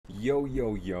Yo,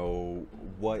 yo, yo,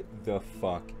 what the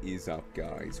fuck is up,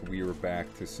 guys? We are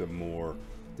back to some more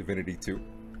Divinity 2.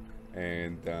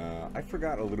 And, I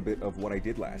forgot a little bit of what I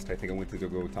did last. I think I went to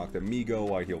go talk to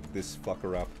Migo, I healed this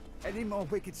fucker up. Any more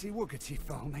wickety-wookety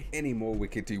for me? Any more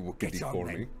wickety-wookety for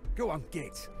me? Go on,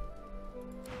 get.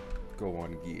 Go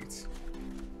on, get.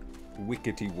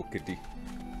 Wickety-wookety.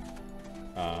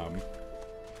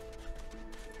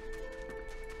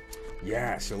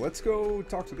 Yeah, so let's go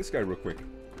talk to this guy real quick.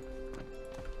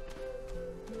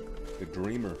 The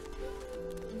Dreamer.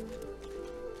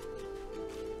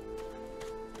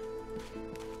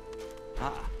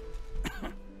 Ah,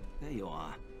 there you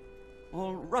are.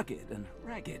 All rugged and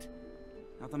ragged.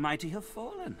 How the mighty have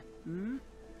fallen, hmm?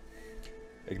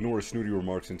 Ignore his snooty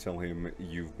remarks and tell him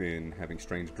you've been having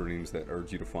strange dreams that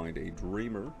urge you to find a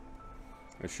dreamer.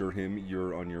 Assure him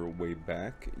you're on your way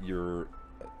back. Your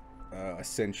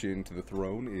ascension to the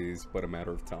throne is but a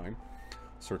matter of time.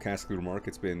 Sarcastically remark,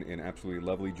 it's been an absolutely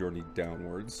lovely journey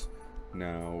downwards.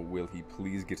 Now, will he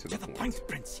please get to the point? To the point,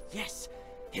 Prince, yes.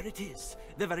 Here it is,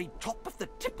 the very top of the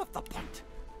tip of the point.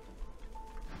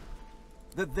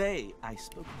 The they I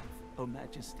spoke of, O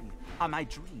Majesty, are my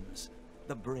dreams,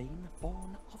 the brain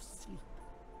born of sleep.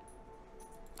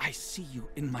 I see you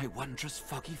in my wondrous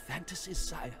foggy fantasies,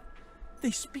 sire. They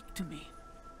speak to me.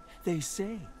 They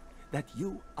say that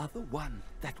you are the one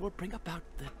that will bring about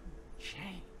the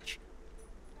change.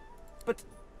 But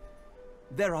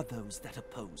there are those that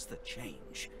oppose the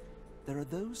change. There are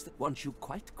those that want you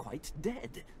quite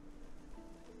dead.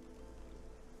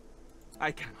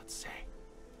 I cannot say.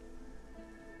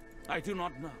 I do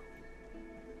not know.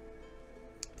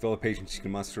 With all the patience you can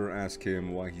muster, ask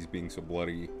him why he's being so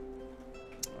bloody.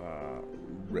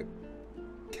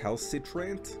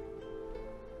 Recalcitrant?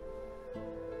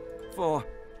 For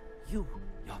you,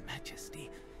 your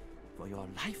Majesty, for your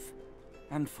life,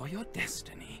 and for your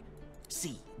destiny.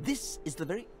 See, this is the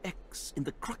very X in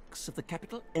the crux of the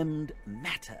capital M'd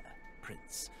matter,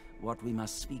 Prince. What we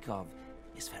must speak of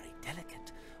is very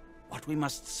delicate. What we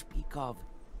must speak of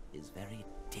is very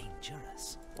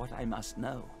dangerous. What I must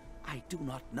know, I do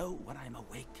not know when I'm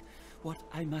awake. What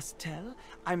I must tell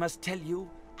you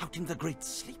out in the great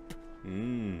sleep.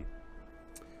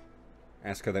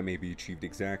 Ask how that may be achieved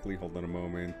exactly. Hold on a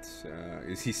moment.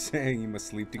 Is he saying you must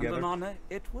sleep together? And an honor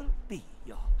it will be,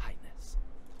 your highness.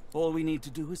 All we need to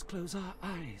do is close our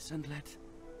eyes and let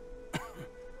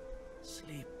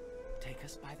sleep take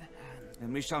us by the hand.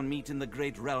 And we shall meet in the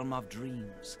great realm of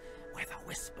dreams, where the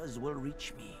whispers will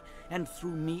reach me, and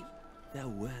through me, their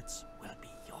words will be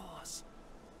yours.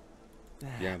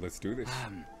 There. Yeah, let's do this.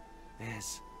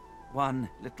 There's one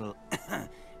little,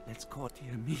 let's call it,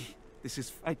 dear me. This is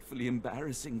frightfully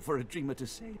embarrassing for a dreamer to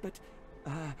say, but,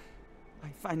 I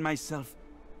find myself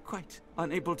quite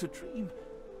unable to dream.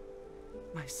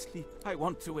 My sleep. I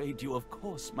want to aid you, of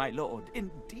course, my lord.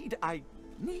 Indeed, I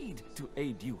need to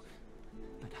aid you.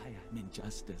 But I am in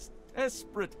just as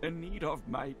desperate a need of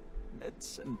my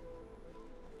medicine.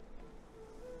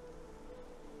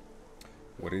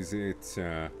 What is it?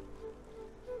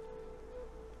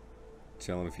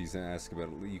 Tell him if he's asked about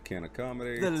it, you can't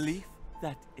accommodate. The leaf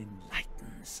that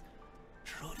enlightens.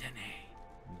 Drudene.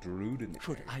 Drudene.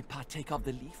 Should I partake of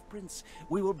the leaf, Prince?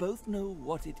 We will both know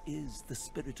what it is the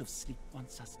spirit of sleep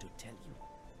wants us to tell you.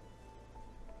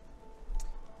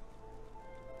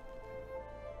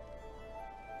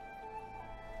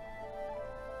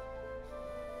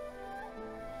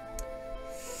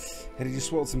 Had he just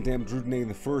swallowed some damn Drudene in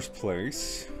the first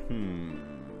place?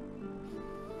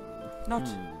 Not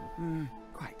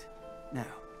quite. No.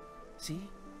 See?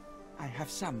 I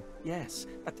have some, yes,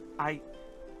 but I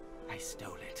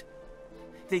stole it.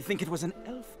 They think it was an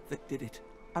elf that did it.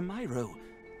 A Myro.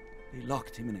 They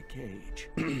locked him in a cage.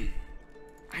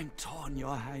 I'm torn,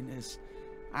 your highness.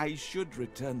 I should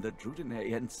return the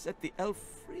Drudene and set the elf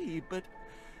free, but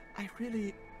I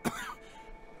really,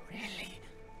 really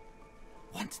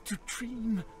want to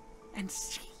dream and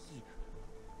see.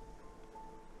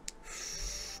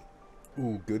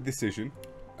 Ooh, good decision.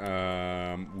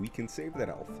 We can save that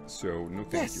elf, so no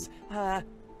thank you.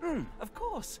 Yes, of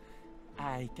course.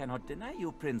 I cannot deny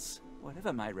you, Prince,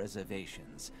 whatever my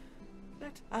reservations.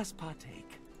 Let us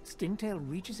partake. Stingtale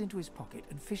reaches into his pocket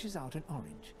and fishes out an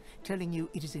orange, telling you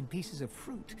it is in pieces of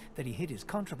fruit that he hid his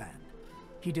contraband.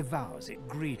 He devours it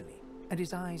greedily, and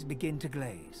his eyes begin to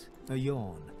glaze. A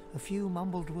yawn, a few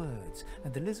mumbled words,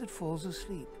 and the lizard falls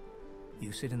asleep.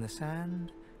 You sit in the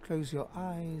sand, close your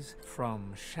eyes.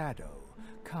 From shadow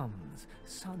comes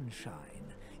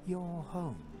sunshine, your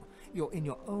home. You're in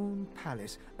your own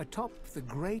palace, atop the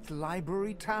great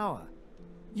library tower.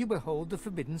 You behold the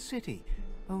Forbidden City,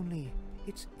 only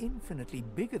It's infinitely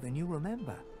bigger than you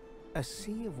remember. A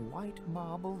sea of white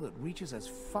marble that reaches as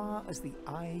far as the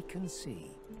eye can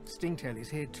see. Stingtale is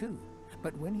here too,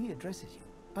 but when he addresses you,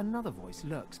 another voice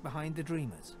lurks behind the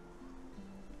dreamers.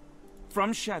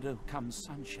 From shadow comes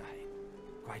sunshine.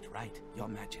 Quite right, Your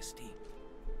Majesty.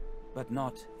 But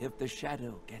not if the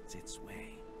shadow gets its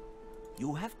way.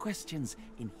 You have questions.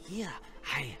 In here,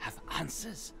 I have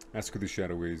answers. Ask who the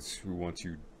shadow is who wants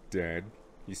you dead.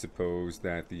 You suppose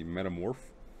that the metamorph?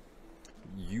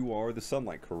 You are the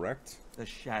sunlight, correct? The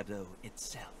shadow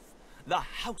itself. The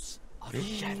house of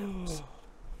shadows.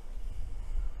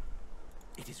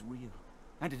 It is real,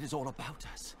 and it is all about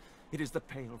us. It is the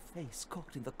pale face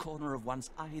caught in the corner of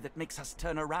one's eye that makes us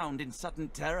turn around in sudden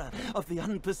terror of the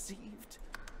unperceived.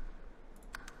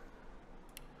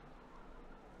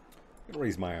 I'm gonna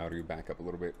raise my audio back up a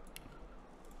little bit.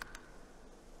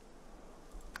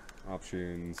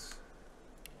 Options.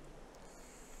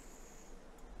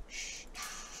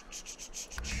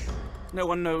 No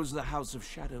one knows the House of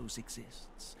Shadows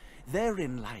exists.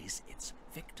 Therein lies its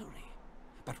victory.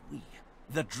 But we,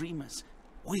 the dreamers,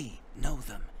 we know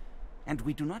them. And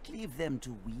we do not leave them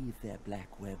to weave their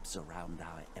black webs around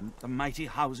our the mighty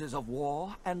houses of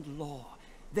war and law.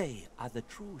 They are the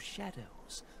true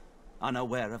shadows,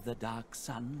 unaware of the dark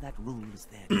sun that rules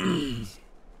their dreams.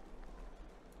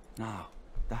 Now,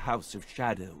 the House of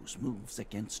Shadows moves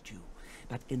against you,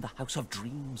 but in the House of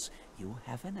Dreams, you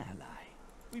have an ally.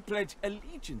 We pledge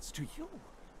allegiance to you.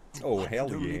 Oh, hell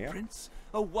and only yeah. Prince,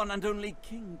 a one and only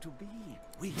king to be.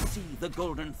 We see the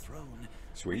golden throne.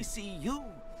 Sweet. We see you,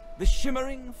 the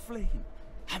shimmering flame,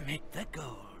 amid the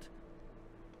gold.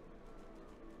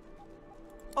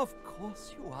 Of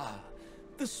course you are.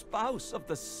 The spouse of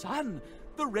the sun,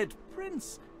 the Red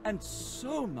Prince, and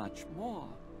so much more.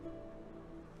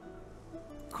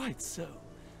 Quite so.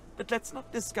 But let's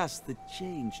not discuss the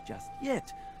change just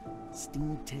yet.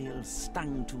 Stingtale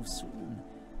stung too soon.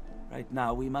 Right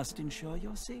now we must ensure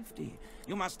your safety.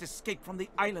 You must escape from the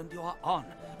island you are on.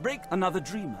 Another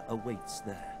dreamer awaits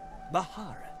there.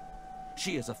 Bahara.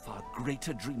 She is a far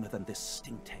greater dreamer than this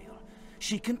Stingtale.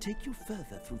 She can take you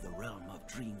further through the realm of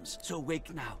dreams. So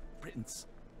wake now, Prince.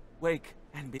 Wake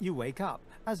and be— You wake up,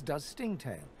 as does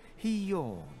Stingtale. He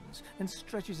yawns and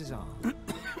stretches his arm.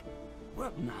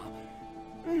 Well now.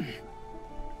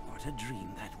 What a dream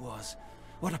that was.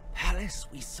 What a palace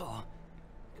we saw.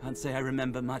 Can't say I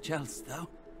remember much else, though.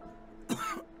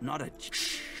 Not a—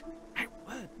 Shh! My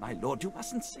word, my lord, you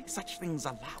mustn't say such things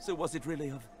aloud. So was it really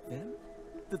of them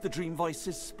that the dream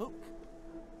voices spoke?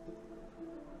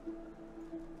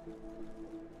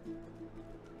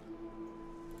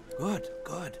 Good,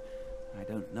 good. I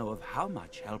don't know of how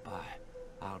much help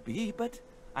I'll be, but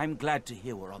I'm glad to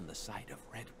hear we're on the side of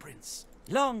Red Prince.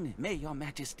 Long may your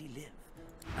majesty live.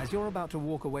 As you're about to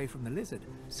walk away from the lizard,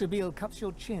 Sebille cups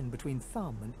your chin between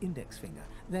thumb and index finger,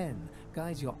 then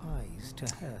guides your eyes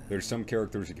to her. There's some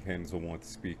characters your companions will want to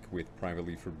speak with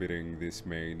privately, forbidding this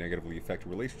may negatively affect a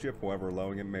relationship, however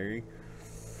allowing it may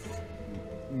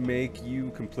make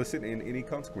you complicit in any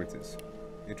consequences.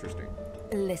 Interesting.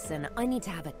 Listen, I need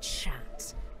to have a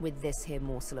chat with this here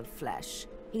morsel of flesh.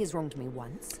 He has wronged me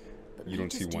once. But You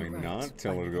don't see why not?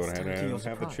 Tell her to go ahead and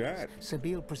have a chat.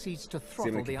 Sebille proceeds to See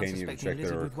throttle the the companion to unsuspecting check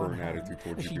lizard their with one current hand, attitude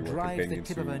towards as she you, or drives the companions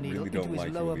tip of who her needle really into don't his like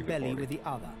you lower leave the belly party. with the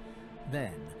other.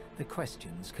 Then the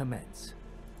questions commence.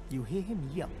 You hear him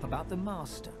yelp about the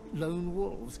master, lone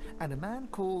wolves, and a man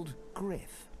called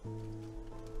Griff.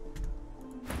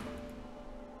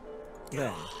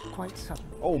 Then, quite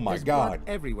suddenly, Oh my there's God. blood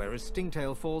everywhere as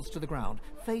Stingtale falls to the ground,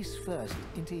 face first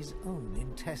into his own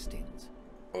intestines.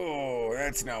 Oh,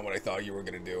 that's not what I thought you were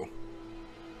gonna do.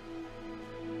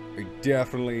 I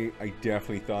definitely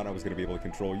thought I was gonna be able to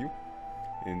control you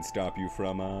and stop you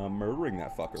from murdering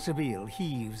that fucker. Sebille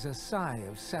heaves a sigh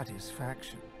of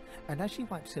satisfaction, and as she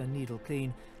wipes her needle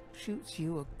clean, shoots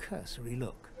you a cursory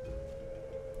look.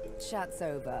 Chat's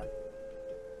over.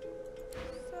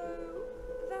 So,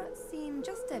 that seemed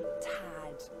just a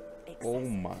tad excessive. Oh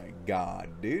my god,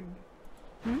 dude.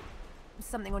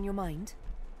 Something on your mind?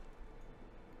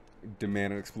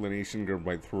 Demand an explanation, grab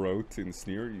my throat and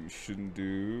sneer. You shouldn't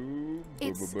do.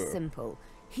 It's simple.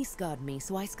 He scarred me,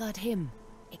 so I scarred him.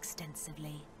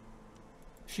 Extensively.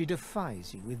 She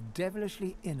defies you with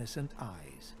devilishly innocent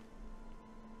eyes.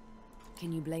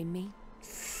 Can you blame me?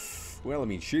 Well, I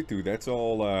mean, shit, dude. That's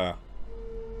all,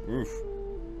 oof.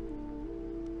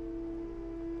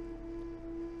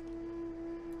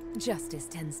 Justice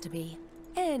tends to be.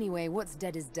 Anyway, what's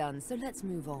dead is done, so let's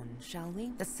move on, shall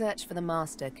we? The search for the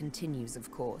master continues, of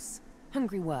course.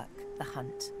 Hungry work, the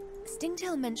hunt.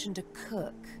 Stingtale mentioned a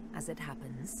cook, as it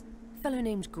happens. A fellow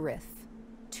named Griff.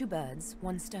 2 birds,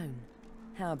 1 stone.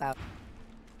 How about...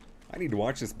 I need to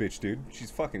watch this bitch, dude.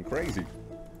 She's fucking crazy.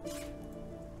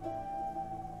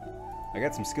 I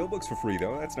got some skill books for free,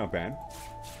 though. That's not bad.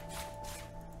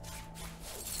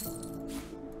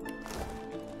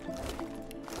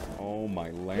 Oh, my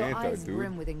Your Lanta, eyes dude.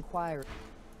 brim with inquiry.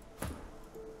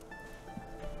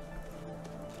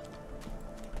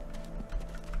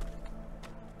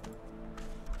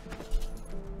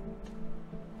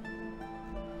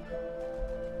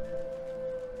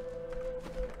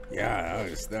 Yeah,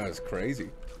 that was crazy.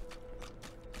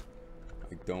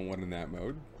 I don't want in that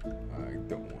mode. I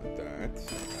don't want that.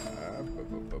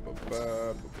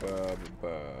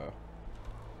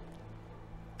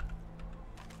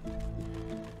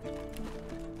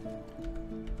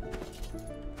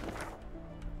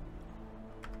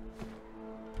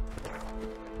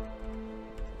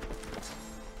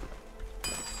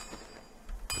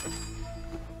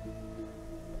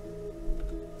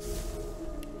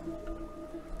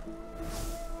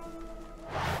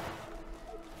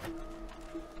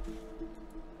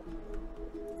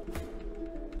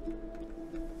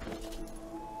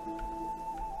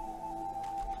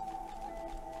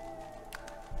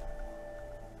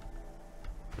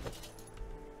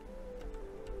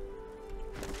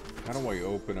 How do I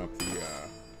open up the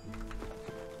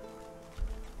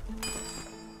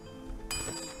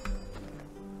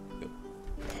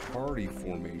party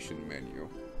formation menu?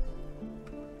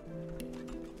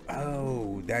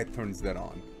 Oh, that turns that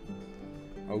on.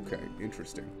 Okay,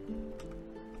 interesting.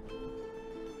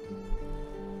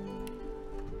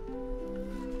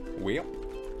 Well,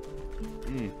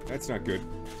 that's not good.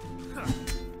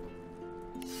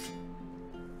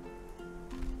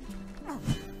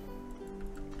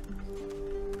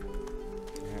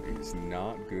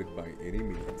 Not good by any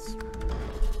means.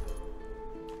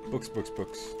 Books, books,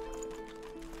 books.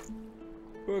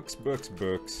 Books, books,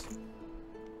 books.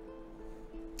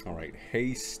 Alright,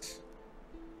 haste.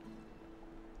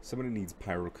 Somebody needs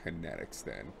pyrokinetics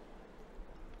then.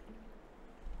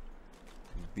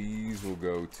 These will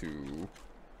go to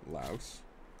Laos.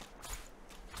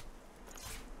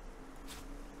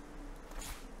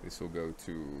 This will go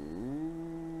to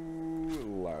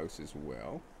Laos as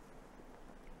well.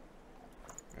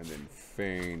 And then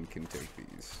Fane can take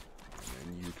these.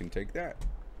 And then you can take that.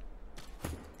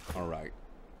 Alright.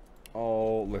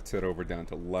 Let's head over down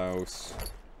to Laos.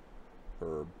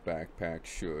 Her backpack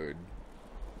should...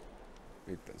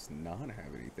 It does not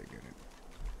have anything in it.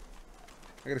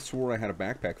 I could have swore I had a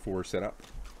backpack for her set up.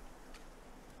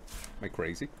 Am I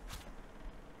crazy?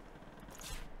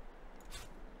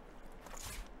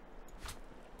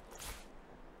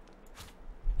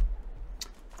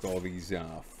 All these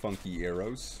funky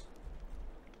arrows.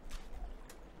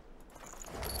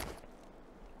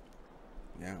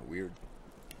 Yeah, weird.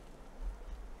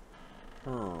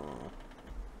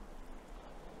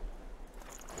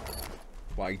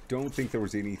 Well, I don't think there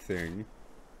was anything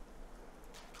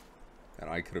that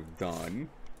I could have done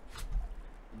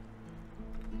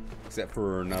except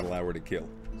for not allow her to kill.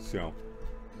 So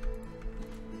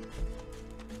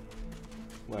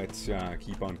let's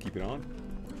keep on keeping on.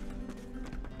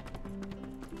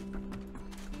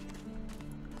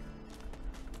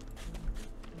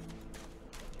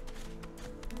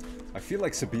 I feel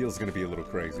like Sebille's gonna be a little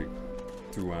crazy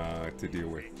to deal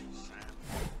with.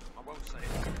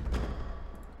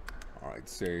 Alright,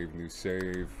 save, new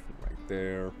save, right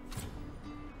there.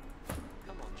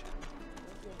 Come on, chap.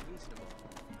 Don't be unreasonable.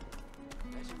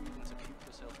 Unless you're even to keep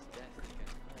yourself to death to get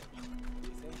hurt.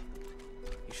 You think?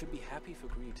 You should be happy for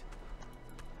greed.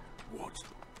 What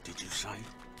did you say?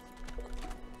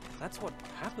 That's what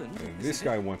happened. And this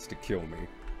guy wants to kill me.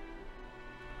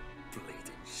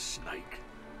 Bleeding snake.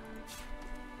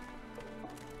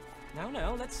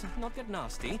 Now, let's not get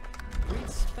nasty.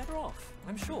 Greed's better off,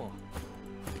 I'm sure.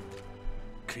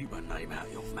 Keep her name out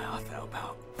of your mouth,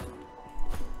 Elbow.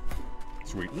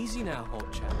 Sweet. Easy now,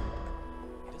 hot chap.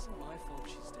 It isn't my fault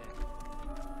she's dead.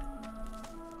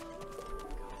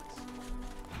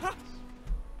 Ha!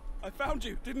 I found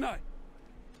you, didn't I?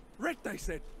 Red, they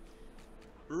said.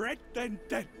 Red, then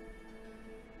dead.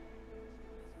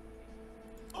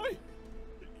 Oi!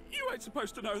 You ain't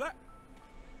supposed to know that.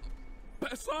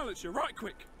 Better silence you right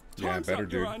quick. Yeah, Time's better,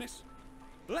 up, Your dude. Highness.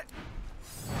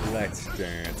 Let's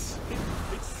dance.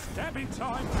 It's stabbing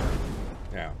time.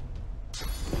 Yeah.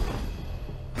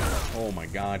 Oh my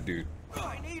god, dude.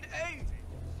 I need aid.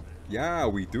 Yeah,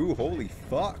 we do. Holy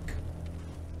fuck.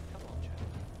 Come on, chap.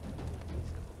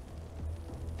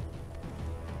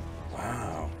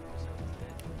 Wow.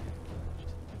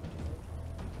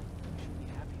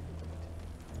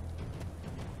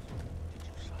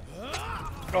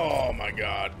 Oh my my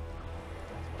god.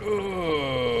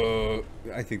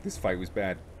 I think this fight was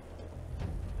bad.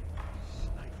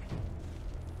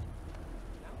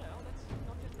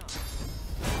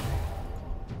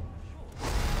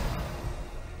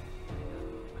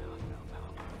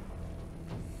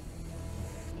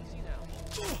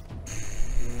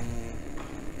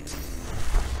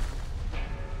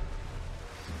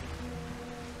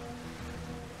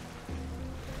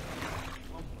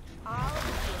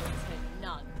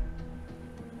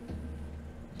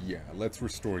 Yeah, let's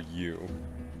restore you.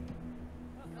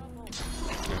 And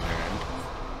then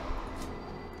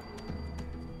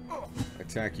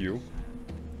attack you.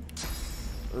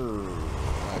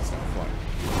 That's not fun.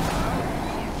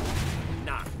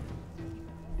 Nah.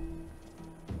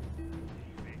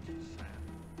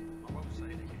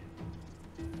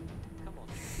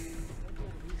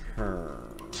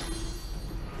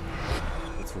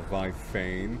 Let's revive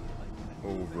Fane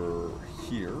over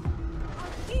here.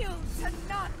 Yield to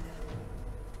none!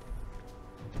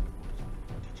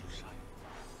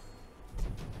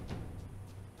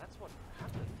 That's what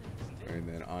happened, isn't it? And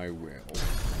then I will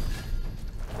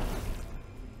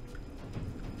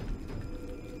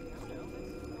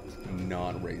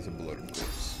not raise a blood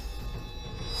corpse.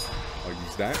 I'll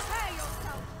use that.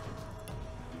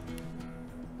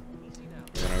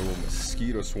 And I will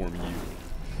mosquito swarm you.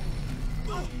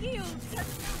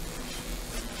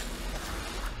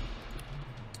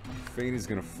 Fane is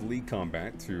gonna flee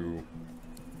combat to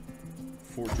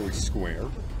Fort Joy Square.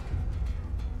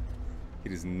 He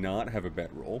does not have a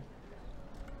bedroll.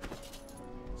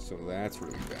 So that's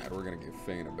really bad. We're gonna give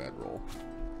Fane a bedroll.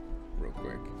 Real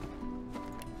quick.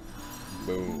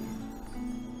 Boom.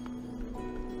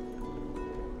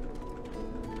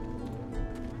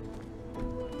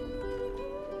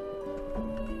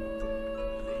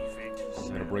 I'm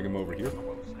gonna bring him over here.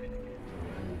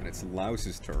 And it's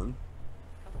Louse's turn.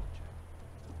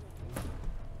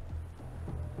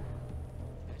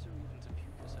 There's a reason to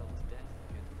puke yourself to death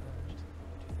and get purged.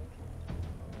 Do you think?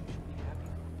 You should be happy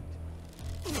for me.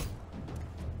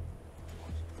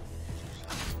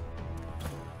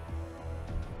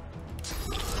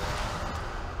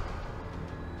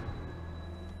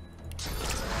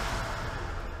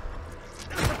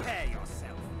 Prepare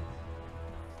yourself.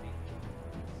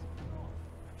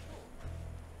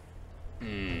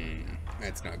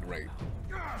 That's not great.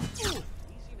 Easy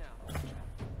now.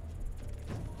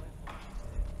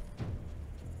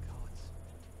 Gods.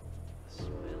 The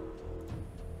smell.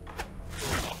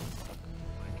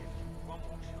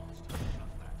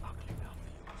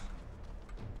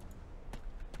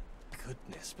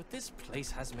 Goodness, but this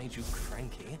place has made you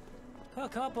cranky.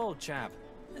 Perk up, old chap.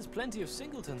 There's plenty of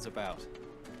singletons about.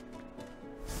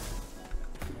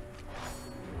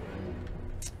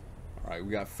 Alright,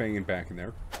 we got Fane back in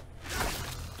there.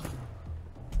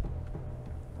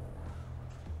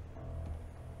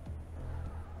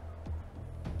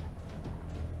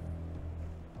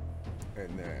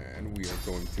 And then we are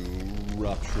going to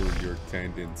rupture your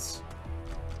tendons.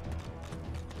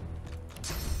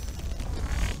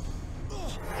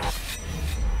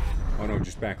 Oh no,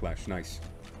 just backlash. Nice.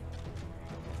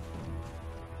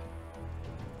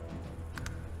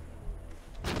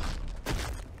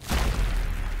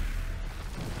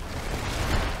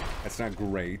 That's not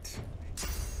great.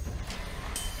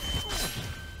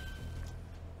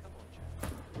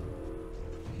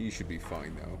 He should be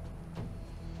fine though.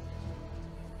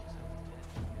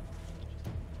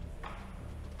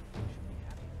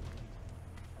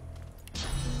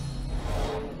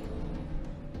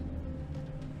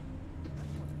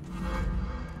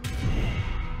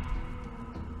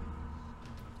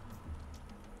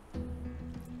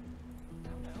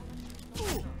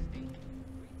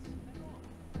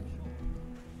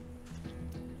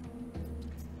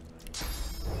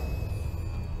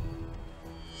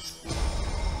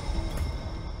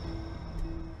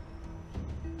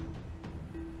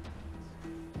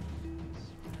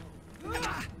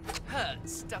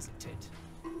 Hurts, doesn't it?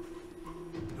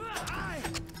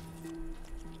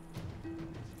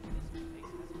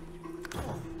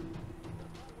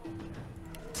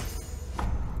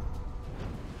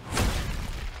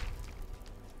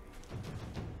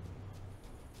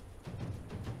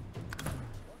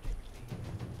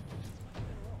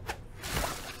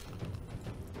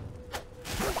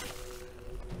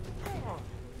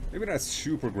 Maybe not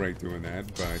super great doing that,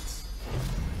 but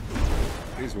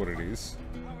it is what it is.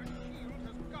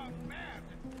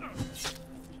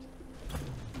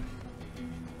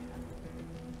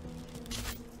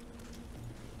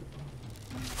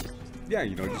 Yeah,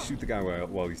 you know, just shoot the guy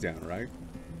while he's down, right?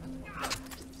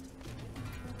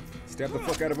 Stab the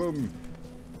fuck out of him!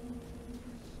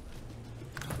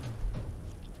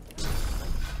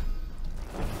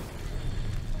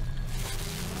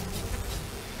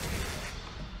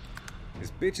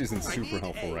 Bitch isn't super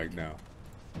helpful right now.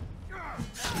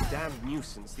 Damn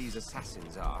nuisance these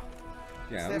assassins are.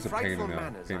 Yeah, that It's was their a pain frightful in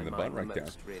manners I the butt mind right the there.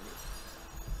 most, really.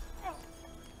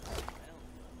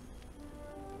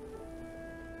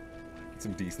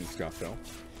 Some decent stuff, though.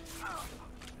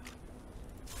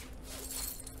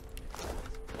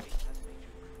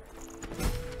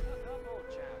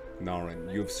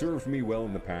 Narin, you have served me well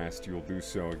in the past. You will do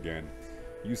so again.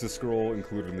 Use the scroll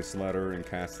included in this letter and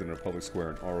cast it in a public square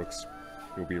in Oryx.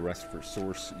 You will be arrested for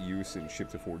source use and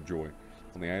shipped to Fort Joy.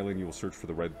 On the island, you will search for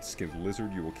the red-skinned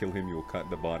lizard. You will kill him. You will cut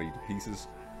the body to pieces.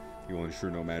 You will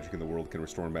ensure no magic in the world can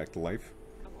restore him back to life.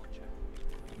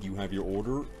 You have your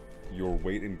order. Your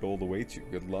weight in gold awaits you.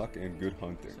 Good luck and good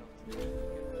hunting.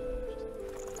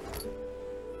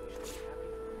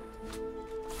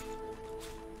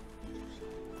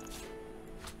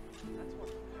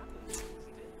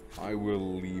 I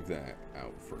will leave that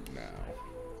out for now.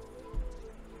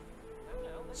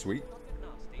 Sweet.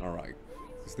 Alright.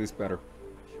 Is this better?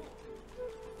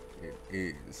 It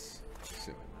is.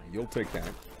 So, you'll take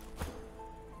that.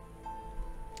 I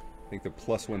think the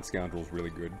 +1 scoundrel is really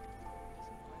good.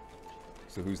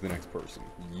 So who's the next person?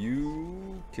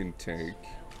 You can take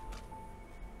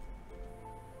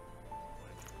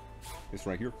this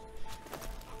right here.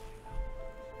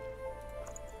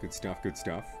 Good stuff, good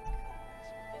stuff.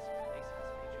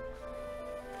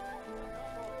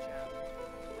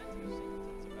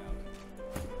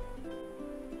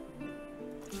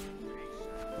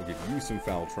 We'll give you some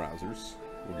foul trousers.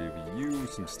 We'll give you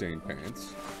some stained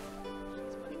pants.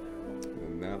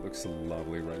 And that looks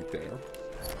lovely right there.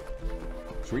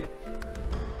 Sweet.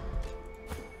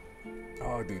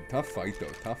 Oh, dude, tough fight, though.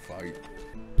 Tough fight.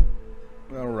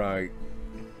 Alright.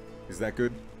 Is that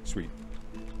good? Sweet.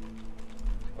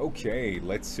 Okay,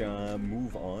 let's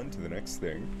move on to the next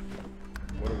thing.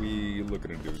 What are we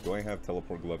looking to do? Do I have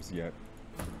teleport gloves yet?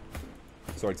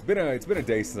 Sorry, it's been a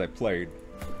day since I played.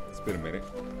 It's been a minute.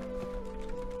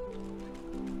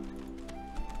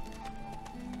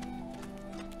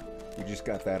 We just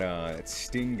got that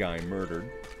Sting guy murdered.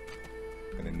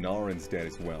 And then Narin's dead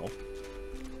as well.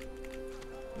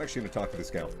 I'm actually going to talk to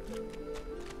this gal.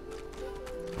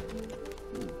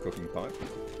 Ooh, cooking pot.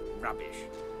 Rubbish.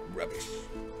 Rubbish.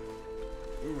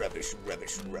 Rubbish,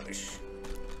 rubbish, rubbish.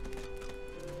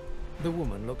 The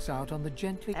woman looks out on the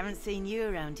gently... Haven't seen you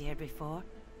around here before.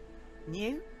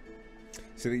 New?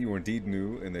 Say that you are indeed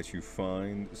new and that you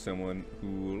find someone who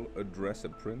will address a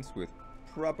prince with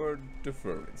proper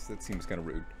deference. That seems kind of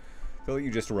rude. Tell that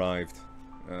you just arrived.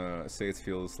 Say it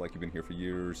feels like you've been here for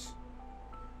years.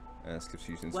 Ask if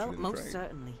she's interested in the Well, most trade.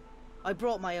 certainly. I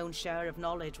brought my own share of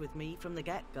knowledge with me from the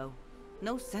get-go.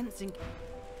 No sense in...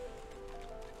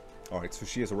 Alright, so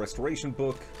she has a restoration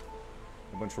book,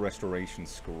 a bunch of restoration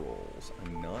scrolls.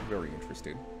 I'm not very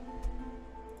interested.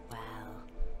 Well,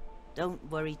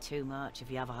 don't worry too much if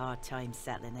you have a hard time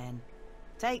settling in.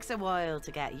 Takes a while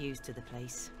to get used to the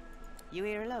place. You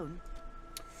here alone?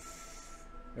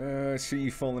 So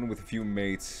you've fallen with a few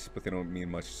mates, but they don't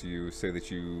mean much to you. Say that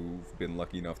you've been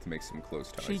lucky enough to make some close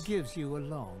ties. She gives you a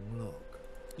long look.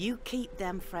 You keep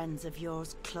them friends of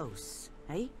yours close,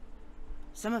 eh?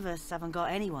 Some of us haven't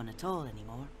got anyone at all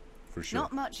anymore. For sure.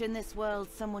 Not much in this world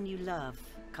someone you love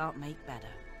can't make better.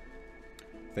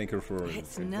 Thank her for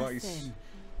It's advice. nothing.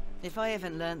 If I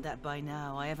haven't learned that by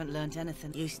now, I haven't learned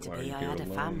anything. Used to Why are be you I here had a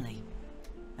alone? family,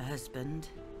 a husband,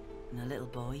 and a little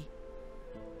boy.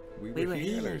 We were healers.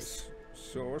 healers.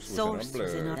 Source was Source in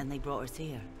was our in blood. and they brought us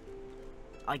here.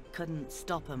 I couldn't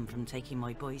stop them from taking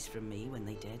my boys from me when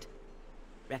they did.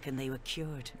 Reckon they were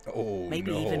cured. Oh,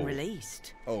 Maybe no. even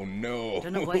released. Oh, no.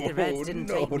 Don't know why the Reds didn't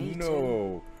no, take me no.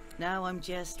 too. Now I'm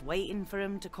just waiting for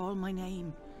him to call my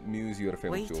name. News you had a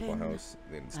family to Waiting a house.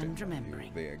 They didn't stand and by you.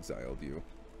 remembering. They exiled you.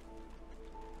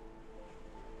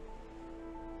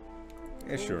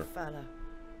 Yeah, sure. Poor fella.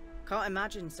 Can't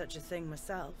imagine such a thing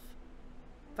myself.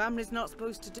 Family's not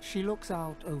supposed to do... She looks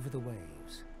out over the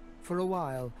waves. For a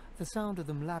while, the sound of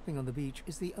them lapping on the beach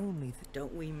is the only thing.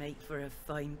 Don't we make for a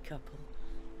fine couple?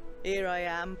 Here I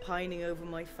am pining over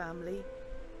my family.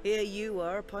 Here you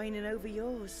are pining over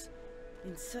yours.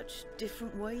 In such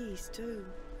different ways, too.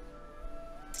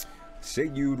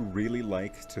 Say you'd really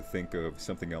like to think of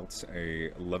something else.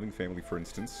 A loving family, for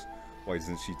instance. Why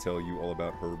doesn't she tell you all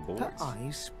about her boys? Her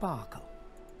eyes sparkle.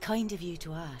 Kind of you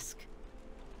to ask.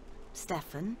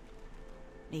 Stefan.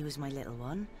 He was my little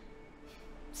one.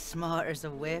 Smart as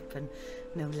a whip and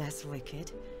no less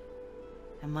wicked.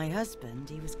 And my husband,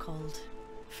 he was called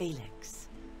Felix.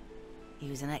 He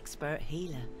was an expert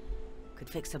healer. Could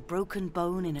fix a broken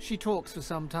bone in a... She talks for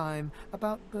some time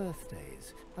about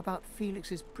birthdays, about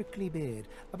Felix's prickly beard,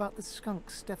 about the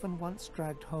skunk Stefan once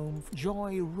dragged home.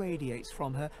 Joy radiates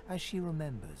from her as she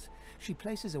remembers. She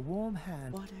places a warm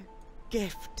hand... What a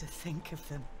gift to think of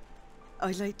them.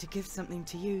 I'd like to give something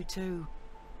to you, too.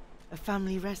 A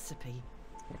family recipe.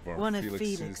 One of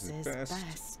Felix's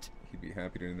best. He'd be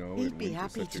happy to know. He'd be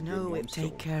happy to know it.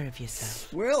 Take care of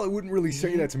yourself. Well, I wouldn't really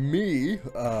say that's me.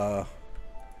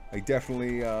 I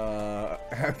definitely,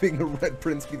 having a Red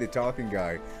Prince be the talking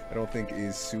guy, I don't think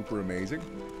is super amazing.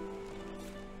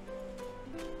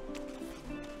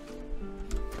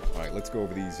 Alright, let's go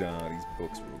over these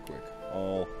books real quick.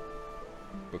 All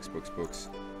books.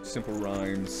 Simple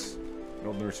rhymes. An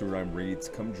old nursery rhyme reads,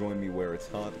 "Come join me where it's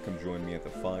hot, come join me at the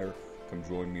fire, come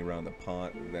join me around the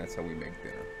pot, that's how we make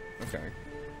dinner." Okay.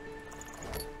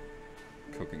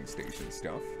 Cooking station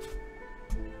stuff.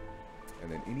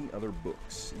 And then any other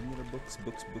books? Any other books?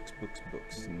 Books.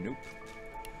 Nope.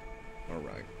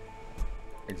 Alright.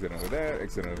 Exit out of that,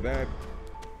 exit out of that.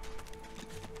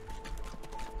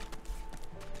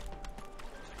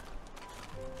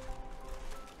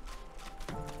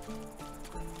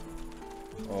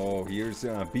 Oh, here's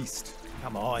Beast.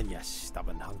 Come on, you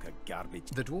stubborn hunk of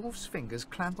garbage. The dwarf's fingers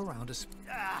clamp around us.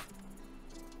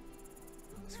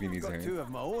 I've got two of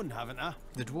my own, haven't I?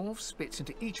 The dwarf spits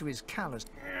into each of his callous...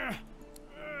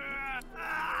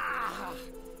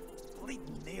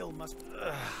 Bleeding nail must...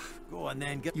 Go on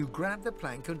then, get... You grab the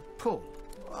plank and pull.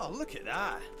 Oh, look at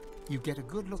that. You get a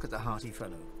good look at the hearty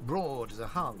fellow, broad as a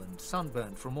hull and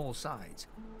sunburnt from all sides.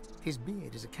 His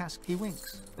beard is a casque. He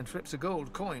winks and flips a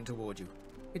gold coin toward you.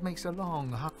 It makes a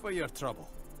long... For your trouble.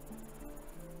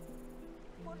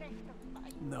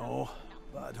 No,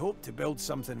 but I'd hoped to build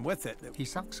something with it that... He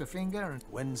sucks a finger and...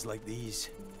 Winds like these.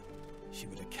 She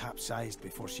would have capsized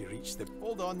before she reached the...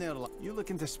 Hold on there, you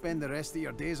looking to spend the rest of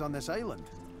your days on this island?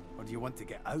 Or do you want to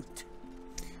get out?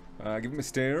 Give him a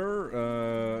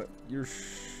stare. You're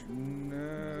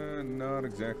not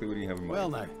exactly what do you have in mind. Well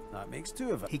now, that makes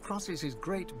two of us. He crosses his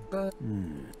great bird...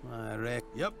 I reckon.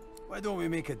 Yep, why don't we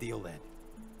make a deal then?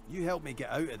 You help me get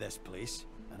out of this place,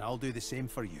 and I'll do the same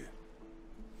for you.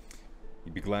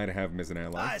 You'd be glad to have him as an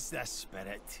ally. That's the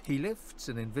spirit. He lifts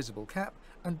an invisible cap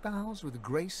and bows with the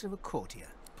grace of a courtier.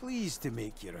 Pleased to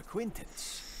make your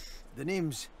acquaintance. The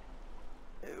name's...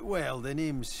 well, the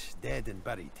name's dead and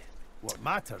buried. What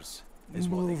matters is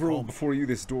what they call before you,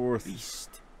 this dwarf.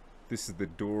 Beast. This is the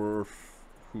dwarf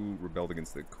who rebelled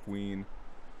against the queen.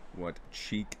 What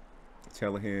cheek.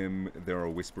 Tell him there are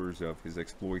whispers of his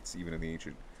exploits even in the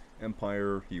ancient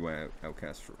empire. He went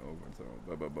outcast for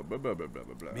blah, blah, blah, blah, blah, blah,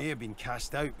 blah, blah. May have been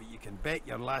cast out, but you can bet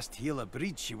your last heel of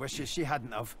breed she wishes she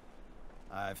hadn't have.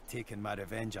 I've taken my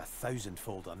revenge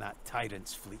 1,000-fold on that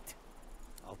tyrant's fleet.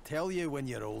 I'll tell you when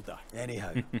you're older.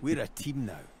 Anyhow, we're a team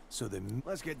now, so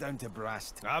let's get down to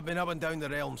brass. I've been up and down the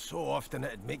realm so often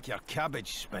it'd make your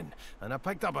cabbage spin, and I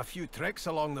picked up a few tricks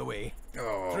along the way.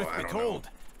 Oh, Truth be told,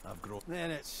 I've grown.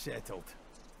 Then it's settled.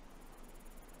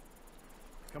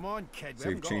 Come on, kid. So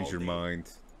you've changed your mind.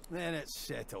 Then it's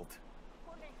settled.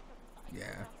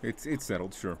 Yeah, it's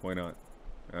settled. Sure, why not?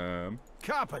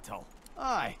 Capital.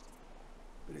 Aye.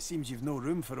 But it seems you've no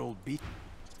room for old beat.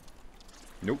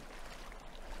 Nope.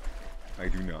 I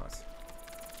do not.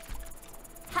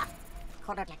 Ha!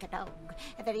 Coloured like a dog.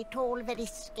 A very tall, very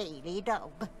scaly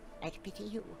dog. I'd pity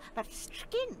you, but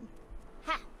skin.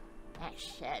 Ha! A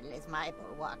shell is my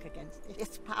bulwark against it.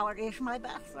 Its power is my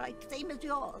birthright, same as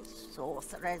yours.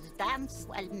 Sorcerers dance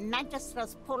while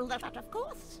magistrats pull the rat, of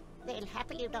course. They'll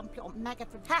happily dump your maggot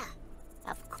for... Ha!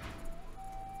 Of course.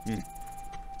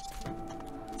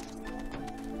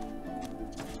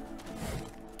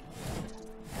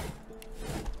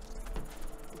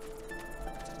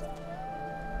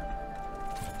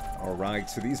 Alright,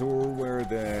 so these are where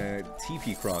the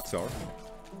TP crocs are.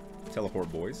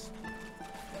 Teleport boys.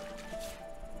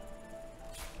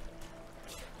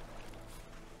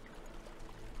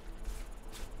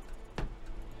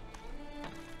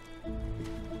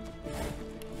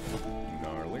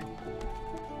 Gnarly.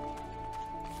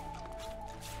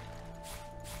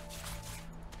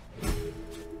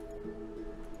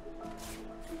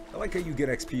 I like how you get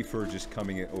XP for just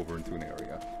coming over into an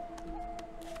area.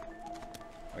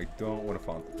 I don't want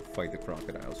to fight the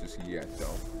crocodiles just yet,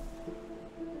 though.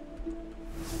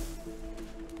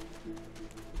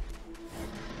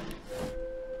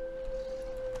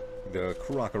 The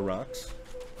crocodiles.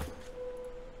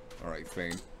 Alright,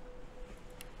 Fane.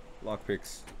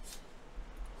 Lockpicks.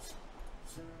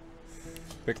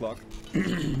 Picklock.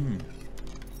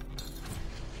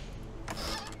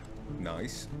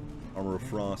 Nice. Armor of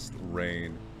Frost,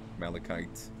 Rain,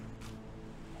 Malachite.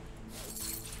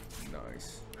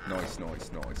 Nice. Nice,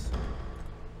 nice, nice.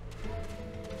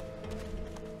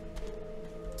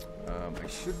 I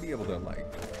should be able to, like,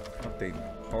 update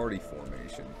party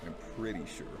formation. I'm pretty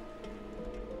sure.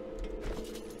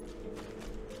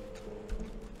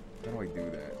 How do I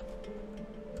do that?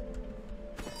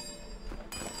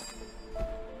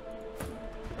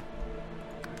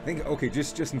 I think, okay,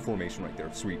 just in formation right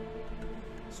there. Sweet.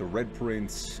 So red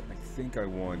prince, I think I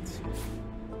want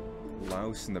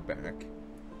Louse in the back.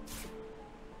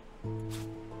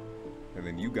 And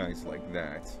then you guys like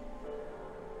that.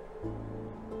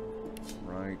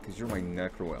 Right, because you're my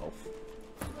necro elf.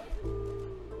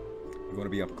 You want to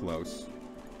be up close.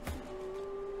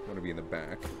 You want to be in the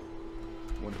back.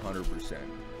 100%.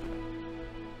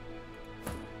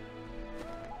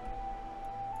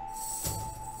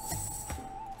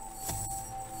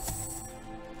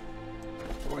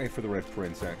 Right for the red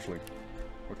prince, actually.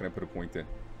 What can I put a point in?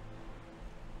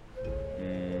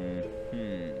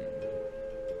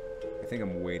 I think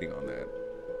I'm waiting on that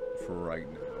for right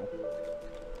now.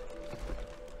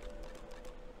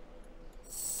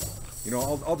 You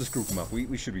know, I'll just group them up.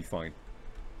 We should be fine.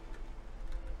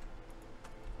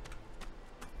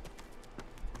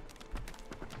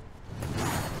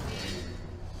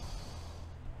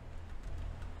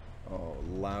 Oh,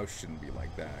 Louse shouldn't be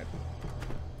like that.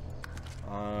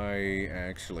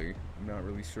 I'm not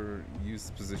really sure. Use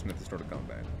the position at the start of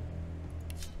combat.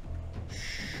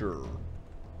 Sure.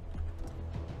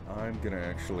 I'm gonna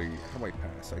actually... How do I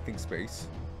pass? I think space.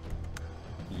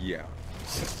 Yeah.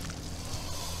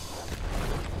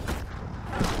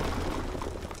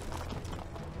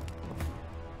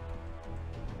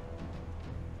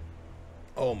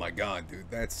 Oh my god, dude.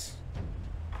 That's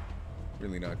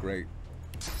really not great.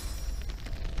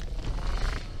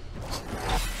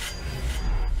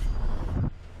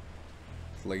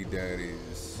 Play dead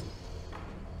is...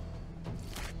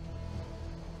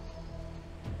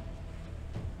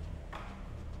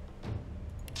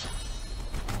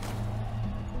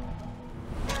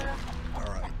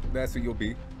 Alright, that's what you'll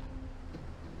be.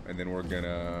 And then we're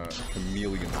gonna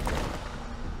chameleon.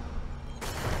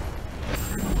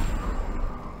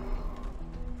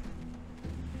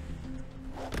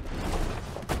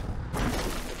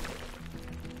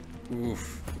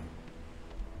 Oof.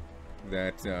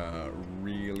 That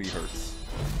really hurts.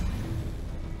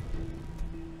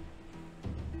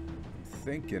 I'm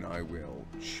thinking I will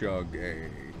chug a...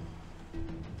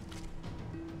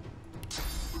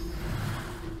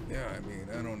 Yeah, I mean,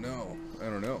 I don't know. I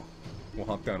don't know. We'll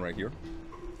hop down right here.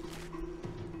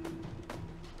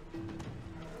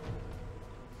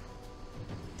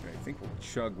 I think we'll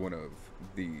chug one of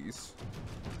these.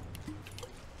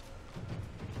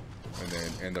 And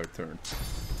then end our turn.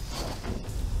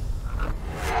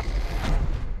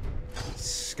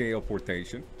 Scale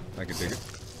portation. I can dig it.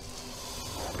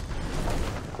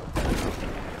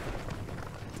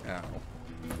 Ow.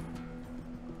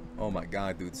 Oh my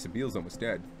god, dude. Sebille's almost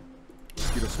dead.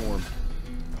 Mosquito swarm.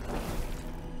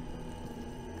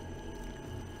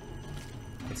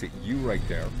 Let's hit you right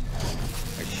there.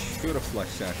 I should have flesh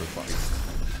sacrificed.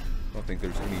 I don't think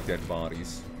there's any dead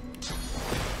bodies.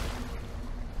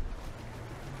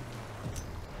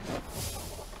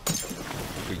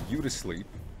 Put you to sleep.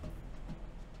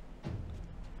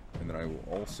 And then I will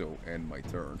also end my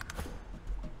turn.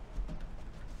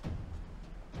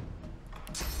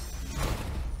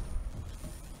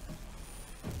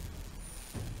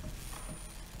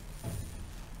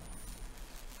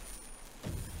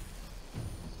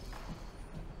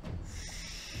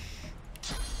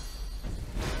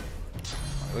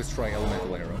 Let's try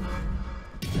elemental arrow,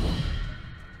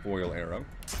 oil arrow,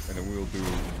 and then we'll do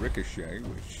ricochet,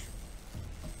 which,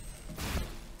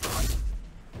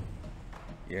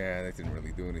 yeah, that didn't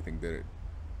really do anything, did it?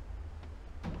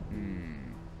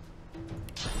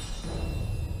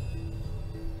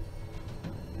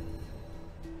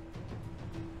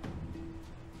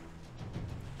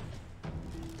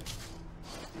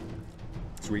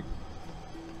 Sweet.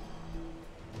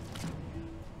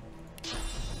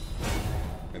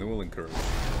 And then we'll encourage.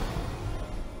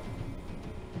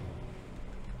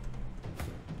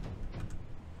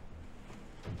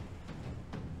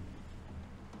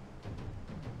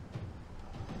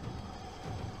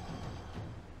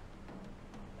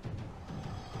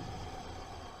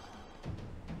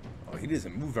 Oh, he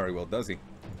doesn't move very well, does he?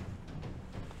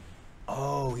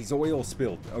 Oh, he's oil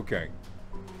spilled. Okay.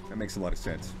 That makes a lot of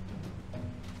sense.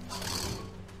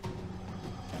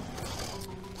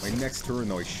 My next turn,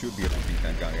 though, I should be able to beat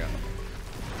that guy up.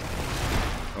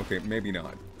 Okay, maybe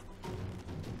not.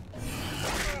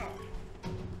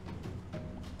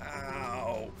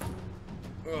 Ow.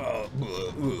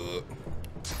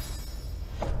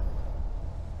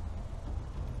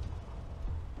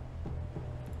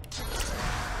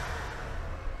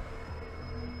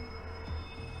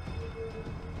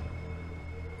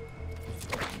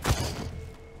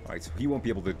 Alright, so he won't be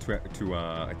able to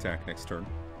attack next turn.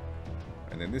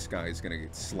 And then this guy is going to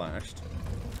get slashed.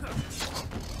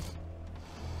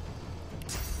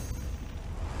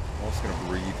 Also going to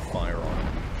breathe fire on him.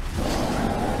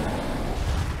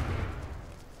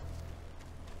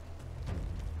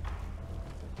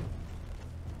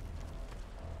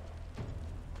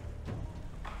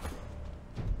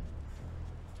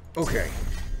 Okay.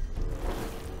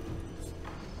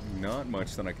 Not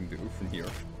much that I can do from here.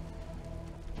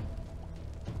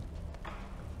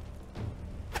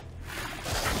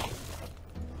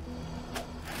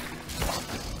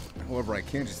 However, I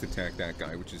can just attack that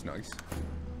guy, which is nice.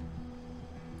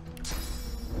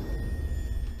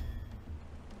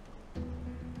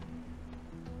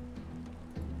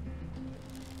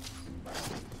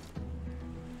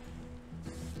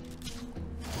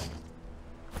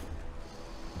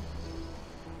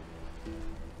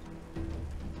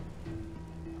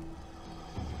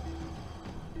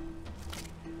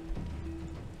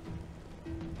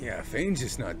 Yeah, Fane's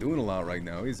just not doing a lot right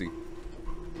now, is he?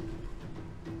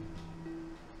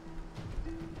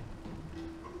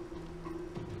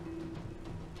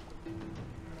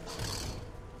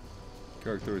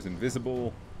 Character is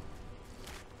invisible.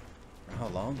 For how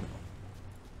long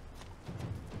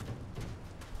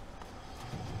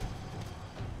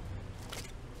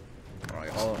though?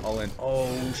 Alright, I'll end.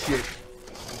 Oh shit.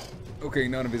 Okay,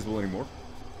 not invisible anymore.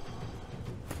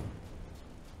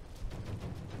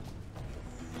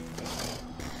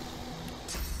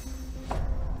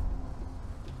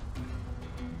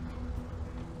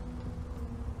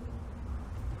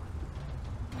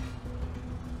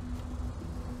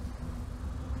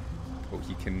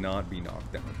 He cannot be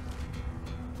knocked down.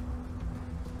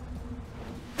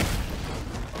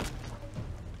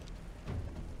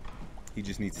 He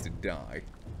just needs to die.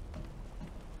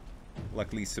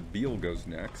 Luckily, Sebille goes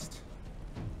next.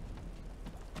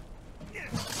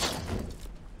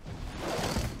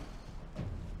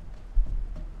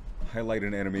 Highlight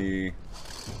an enemy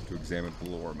to examine the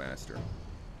lore master.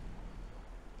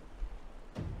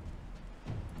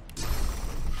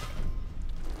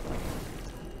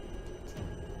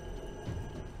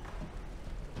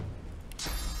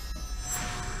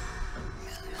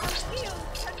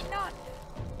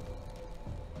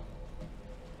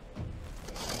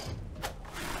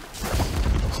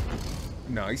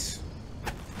 Nice.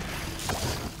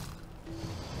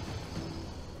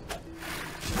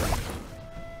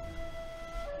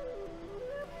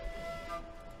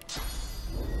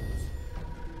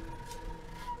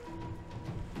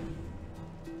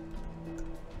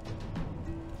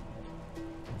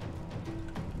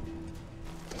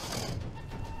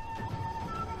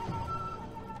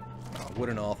 Oh, what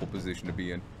an awful position to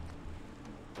be in.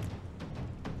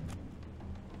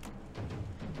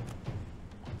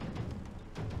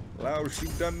 Louse,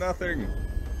 you've done nothing.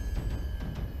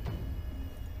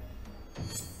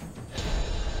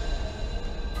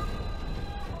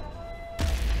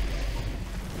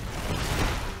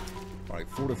 Alright,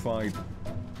 fortified.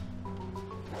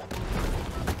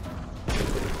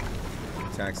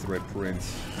 Attacks the Red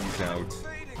Prince. He's out.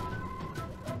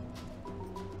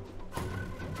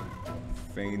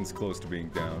 Fane's close to being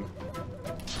down.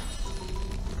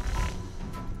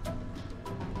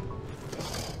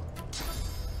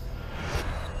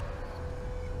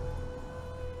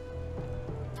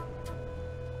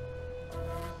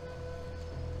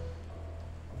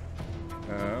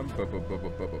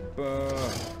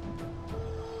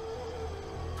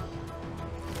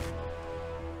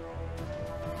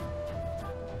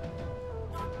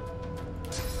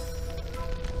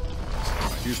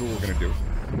 Here's what we're gonna do.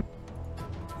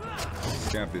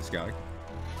 Stab this guy.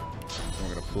 I'm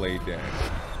gonna play dead.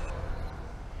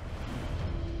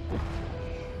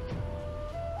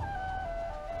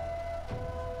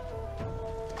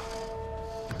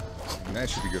 And that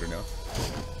should be good enough.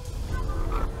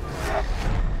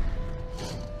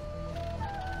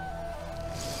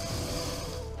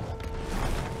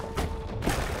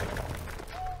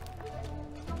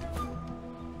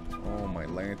 Oh, my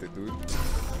lantern, dude.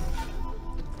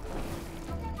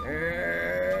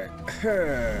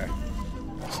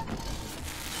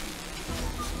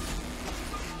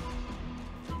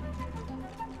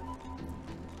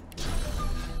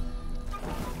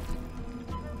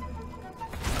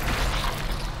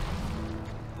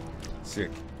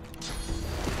 Sick.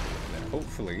 And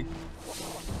hopefully.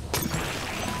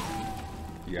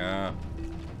 Yeah.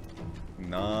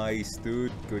 Nice,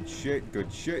 dude. Good shit.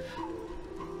 Good shit.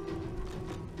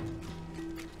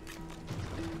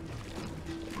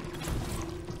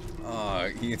 Ah,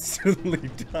 he instantly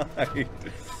died.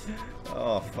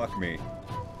 Oh, fuck me.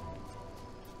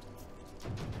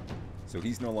 So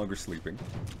he's no longer sleeping.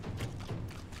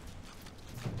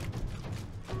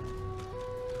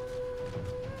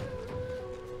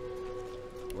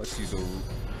 Let's use a...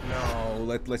 No,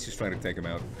 let's just try to take him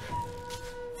out.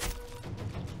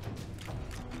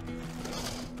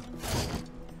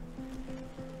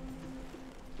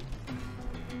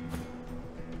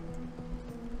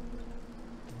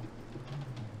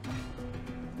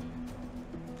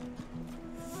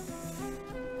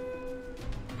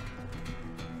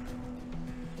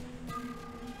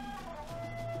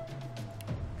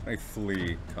 I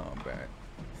flee combat.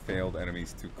 Failed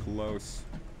enemies too close.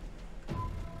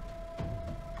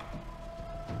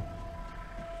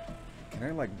 Can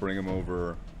I, like, bring him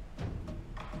over?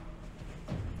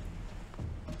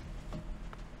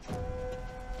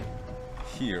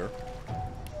 Here.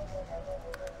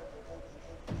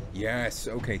 Yes,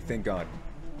 okay, thank God.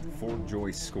 Fort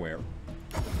Joy Square.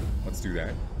 Let's do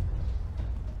that.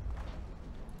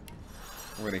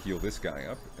 We're gonna heal this guy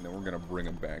up, and then we're gonna bring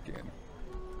him back in.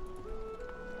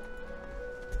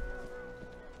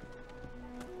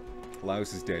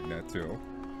 Laos is dead now, too.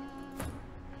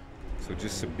 So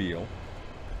just Sebille.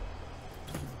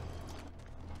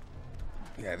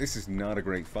 Yeah, this is not a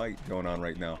great fight going on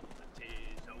right now.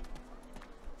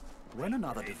 When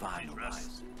another divine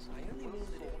arises,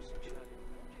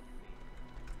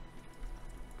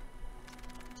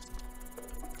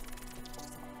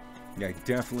 Yeah, I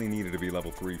definitely needed to be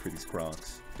level 3 for these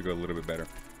crocs to go a little bit better.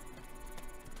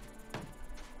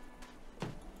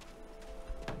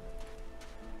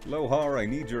 Lohar, I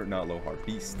need your... Not Lohar.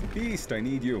 Beast. Beast, I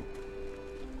need you.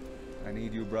 I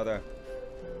need you, brother.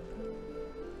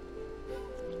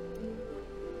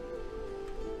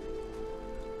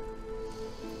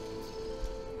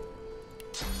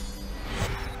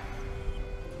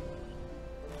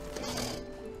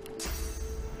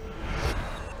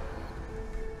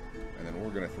 And then we're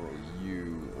going to throw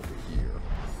you over here.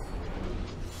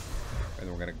 And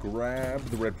then we're going to grab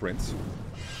the Red Prince.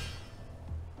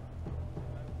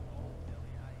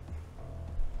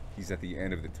 He's at the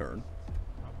end of the turn.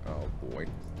 Oh boy.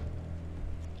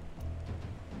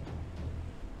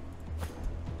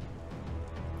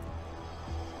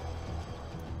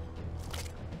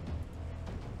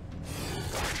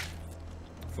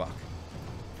 Fuck.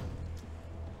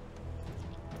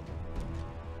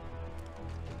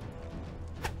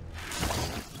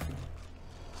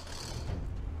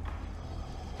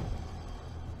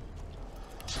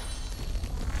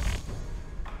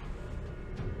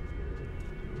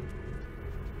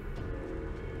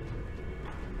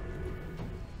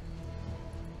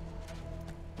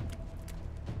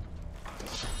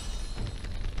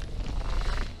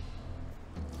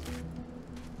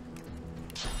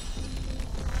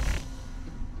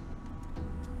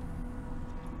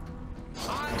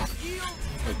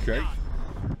 Okay,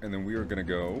 and then we are gonna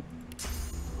go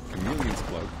Chameleon's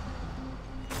Cloak,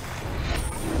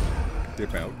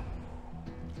 dip out.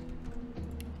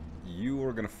 You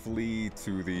are gonna flee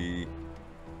to the,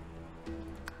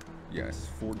 yes,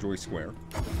 Fort Joy Square.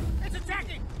 It's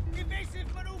attacking!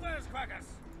 Evasive maneuvers, Quackers!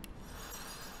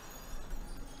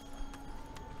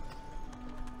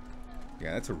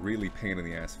 Yeah, that's a really pain in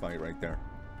the ass fight right there.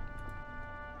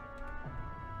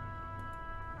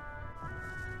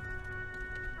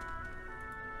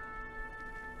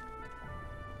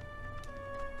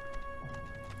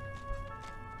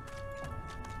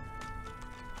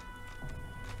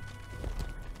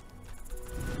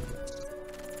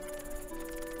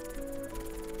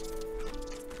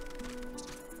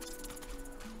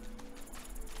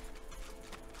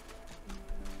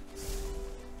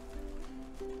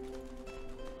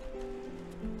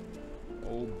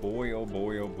 Oh boy, oh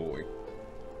boy, oh boy.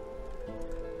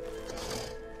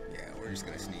 Yeah, we're just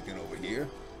gonna sneak in over here.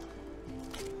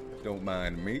 Don't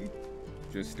mind me.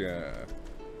 Just,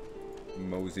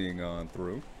 moseying on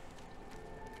through.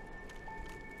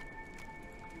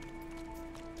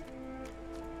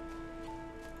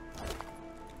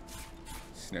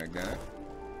 Snag that.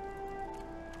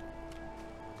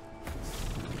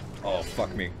 Oh,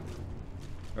 fuck me.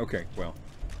 Okay, well.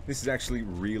 This is actually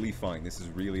really fine. This is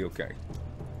really okay.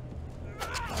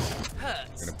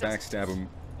 I'm gonna backstab him.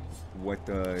 What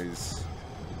does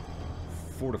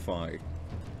fortify?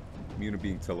 Immune to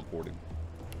being teleported.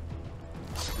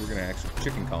 We're gonna actually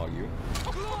chicken call you.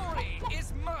 Glory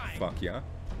is mine. Fuck yeah.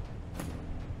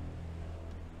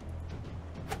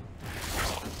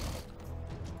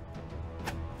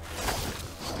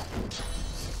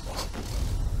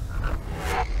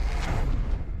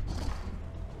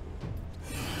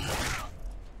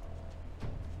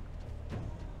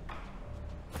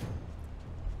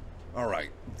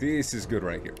 Alright, this is good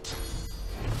right here.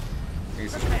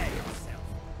 This is really good.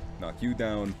 knock you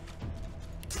down.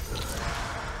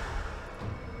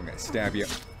 I'm gonna stab you.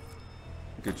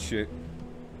 Good shit.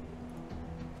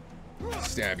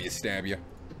 Stab you, stab you.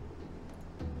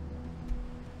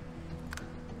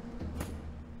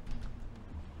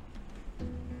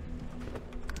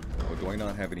 Oh, do I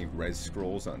not have any res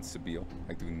scrolls on Sebille?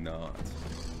 I do not.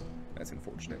 That's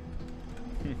unfortunate.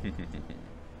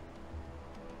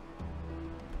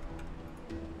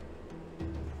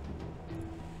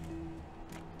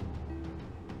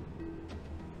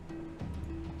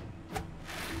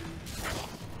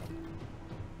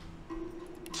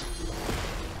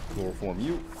 Chloroform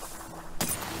you.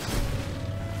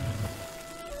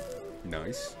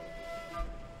 Nice.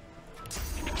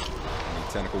 Need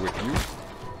tentacle with you.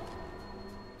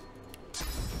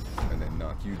 And then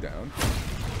knock you down.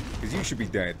 Because you should be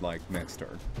dead, like, next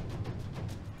turn.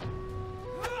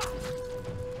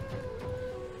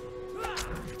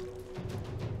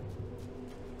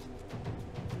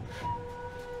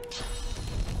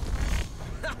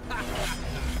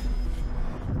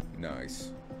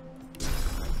 Nice.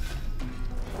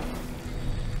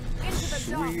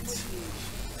 Sweet.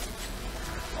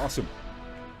 Awesome.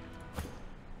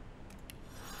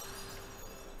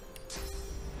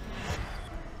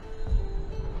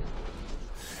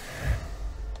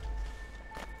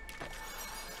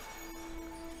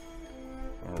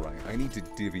 Alright, I need to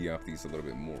divvy up these a little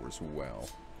bit more as well.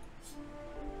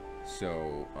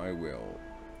 So, I will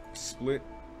split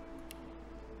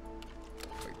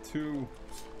by 2.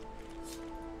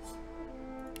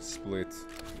 Split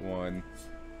 1.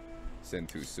 Send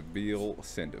to Sebille,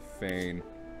 send to Fane.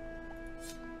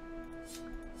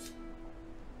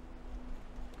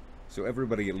 So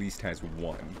everybody at least has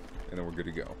 1, and then we're good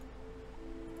to go.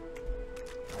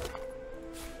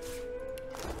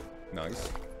 Nice.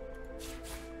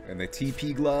 And the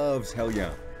TP gloves, hell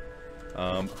yeah.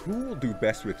 Who will do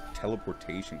best with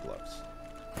teleportation gloves?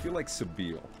 I feel like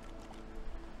Sebille.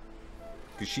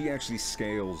 Because she actually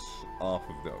scales off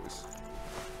of those.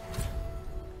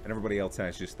 And everybody else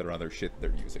has just their other shit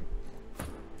they're using.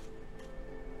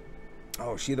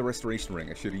 Oh, she had the restoration ring.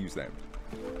 I should have used that.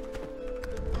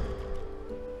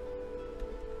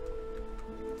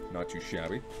 Not too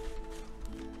shabby.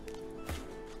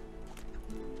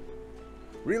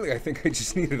 Really, I think I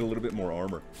just needed a little bit more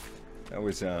armor. That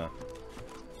was a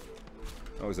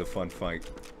fun fight.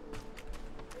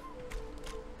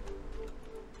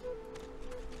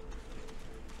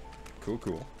 Cool,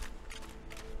 cool.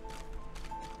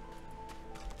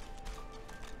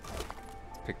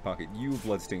 Pickpocket you,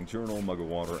 Bloodstained Journal, Mug of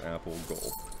Water, Apple,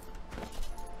 Gold.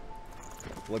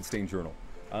 Bloodstained Journal.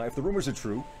 If the rumors are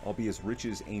true, I'll be as rich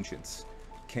as ancients.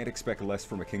 Can't expect less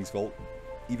from a king's vault,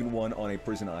 even one on a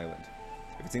prison island.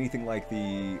 If it's anything like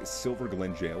the Silver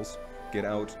Glen jails, getting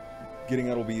out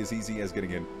will be as easy as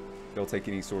getting in. They'll take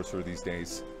any sorcerer these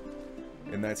days.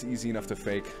 And that's easy enough to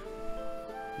fake.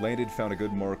 Landed, found a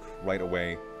good mark right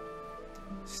away.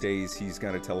 Stays, he's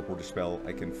got a teleporter spell.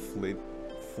 I can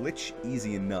flitch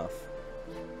easy enough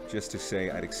just to say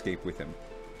I'd escape with him.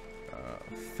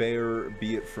 Fair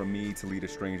be it from me to lead a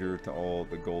stranger to all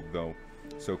the gold, though.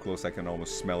 So close I can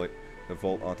almost smell it. The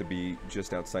vault ought to be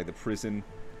just outside the prison.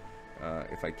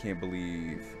 If I can't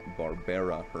believe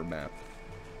Barbara, her map.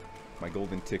 My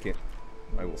golden ticket.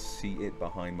 I will see it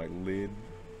behind my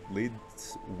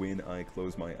lids when I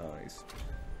close my eyes.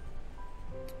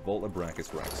 Vault of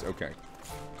Brachus Rex. Okay.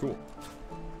 Cool.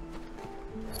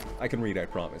 I can read, I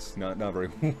promise. Not very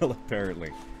well,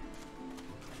 apparently.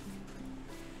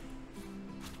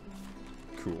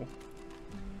 Cool.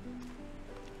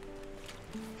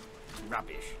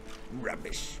 Rubbish.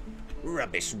 Rubbish.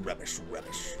 Rubbish, rubbish,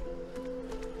 rubbish.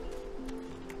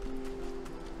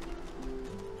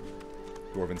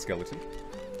 Dwarven skeleton.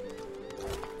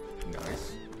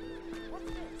 Nice. What's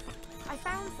this? I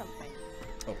found something.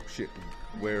 Oh, shit.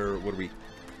 What are we...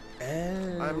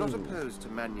 Oh. I'm not opposed to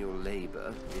manual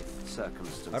labor if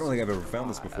circumstances... I don't think I've ever found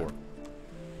this before.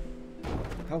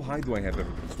 How high do I have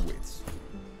everybody's wits?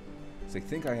 So I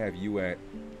think I have you at...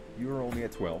 You're only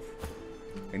at 12.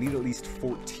 I need at least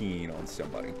 14 on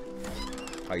somebody.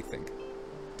 I think.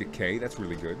 Decay, that's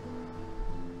really good.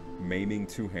 Maiming,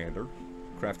 2-hander.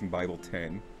 Crafting Bible,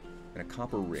 10. And a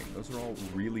copper ring. Those are all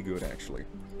really good, actually.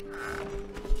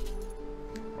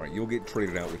 Alright, you'll get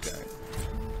traded out with that.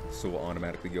 So we'll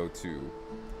automatically go to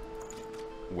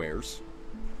wares.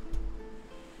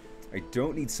 I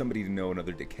don't need somebody to know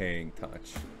another decaying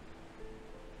touch.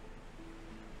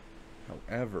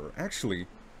 However, actually,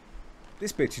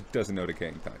 this bitch doesn't know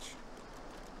decaying touch.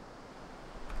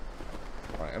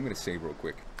 Alright, I'm gonna save real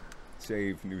quick.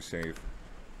 Save, new save.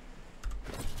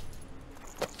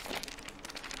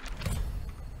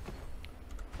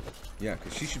 Yeah,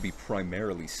 because she should be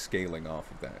primarily scaling off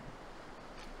of that.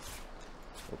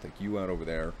 We'll take you out over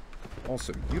there.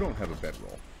 Also, you don't have a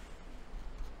bedroll.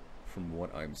 From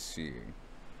what I'm seeing.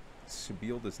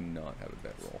 Sebille does not have a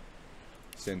bedroll.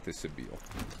 Send to Sebille.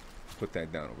 Put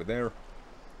that down over there.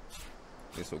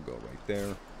 This will go right there.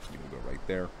 You will go right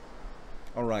there.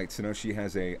 Alright, so now she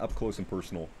has a up-close and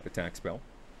personal attack spell.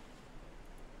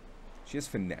 She has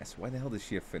finesse. Why the hell does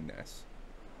she have finesse?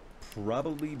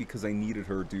 Probably because I needed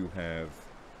her to have...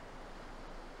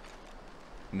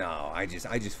 No, I just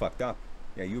fucked up.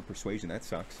 Yeah, you have persuasion. That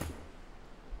sucks.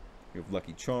 You have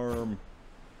lucky charm.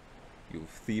 You have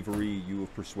thievery. You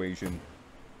have persuasion.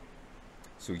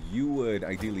 So you would,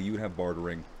 ideally, you would have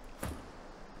bartering.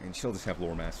 And she'll just have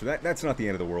lore master. That's not the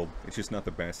end of the world. It's just not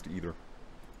the best either.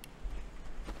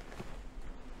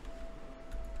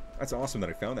 That's awesome that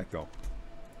I found that, though.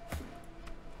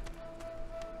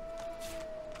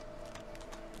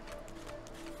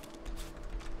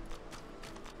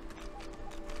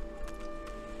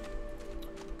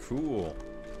 Cool.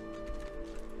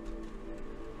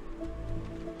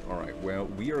 Alright, well,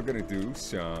 we are going to do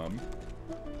some...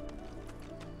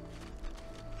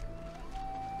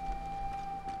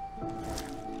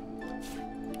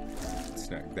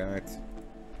 Snag that.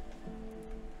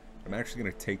 I'm actually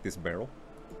going to take this barrel.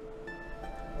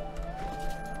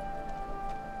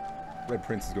 Red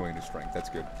Prince is going into strength. That's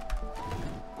good.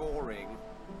 Boring.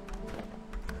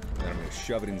 And I'm going to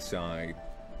shove it inside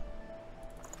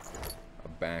a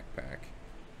backpack.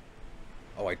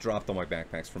 Oh, I dropped all my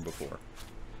backpacks from before.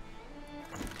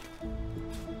 And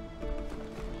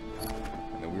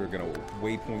then we were going to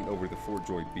waypoint over the Fort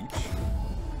Joy Beach.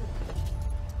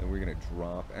 And we're going to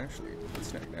drop... Actually, let's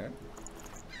snag that.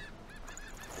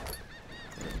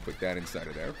 We're going to put that inside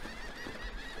of there.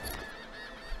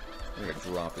 I'm going to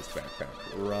drop this backpack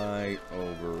right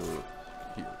over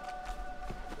here.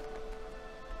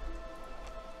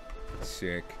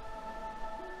 Sick.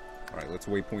 Alright, let's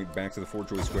waypoint back to the Fort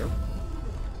Joy Square.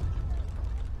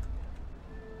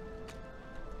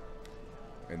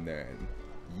 And then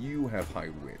you have high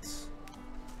wits.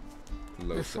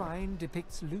 The shrine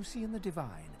depicts Lucian the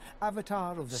Divine,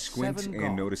 avatar of the Squint seven and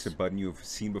gods. notice a button you have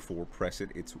seen before. Press it.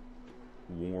 Its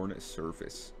worn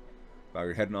surface. Bow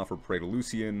your head and offer prayer to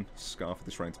Lucian. Scoff at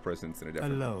the shrine's presence in a A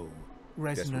different... low,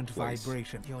 resonant place.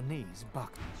 vibration. Your knees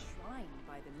buckle. Shrine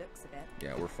by the looks of it.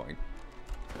 Yeah, we're fine.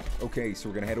 Okay, so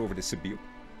we're going to head over to Sebille.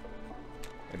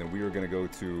 And then we are going to go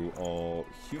to all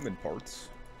human parts.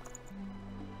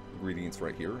 Ingredients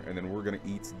right here. And then we're going to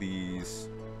eat these...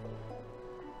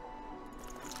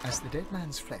 As the dead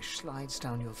man's flesh slides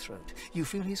down your throat, you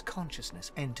feel his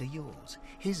consciousness enter yours.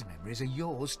 His memories are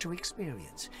yours to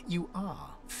experience. You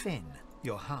are Finn.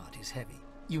 Your heart is heavy.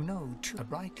 You know, too. A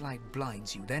bright light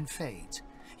blinds you, then fades.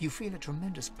 You feel a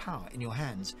tremendous power in your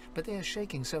hands, but they are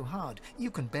shaking so hard,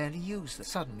 you can barely use them.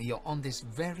 Suddenly, you're on this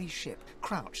very ship,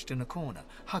 crouched in a corner,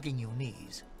 hugging your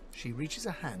knees. She reaches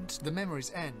a hand to the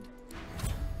memory's end.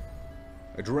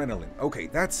 Adrenaline. Okay,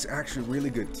 that's actually really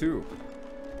good, too.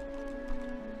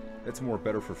 That's more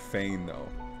better for Fane, though.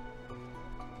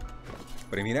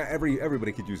 But I mean,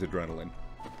 everybody could use adrenaline.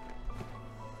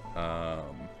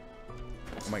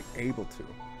 Am I able to?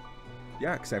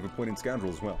 Yeah, because I have a point in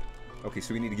Scoundrel as well. Okay,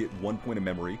 so we need to get 1 point of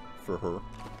memory for her,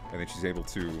 and then she's able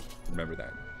to remember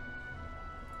that.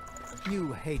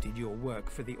 You hated your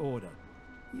work for the Order.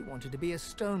 You wanted to be a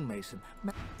stonemason.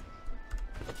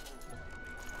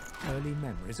 Early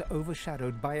memories are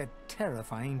overshadowed by a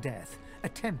terrifying death, a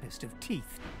tempest of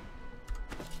teeth.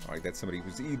 Alright, that's somebody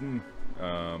who's eaten.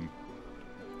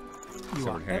 You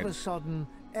are ever sodden,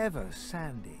 ever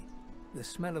sandy. The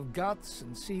smell of guts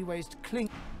and sea waste cling.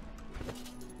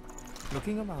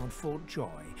 Looking around Fort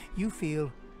Joy, you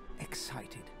feel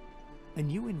excited. A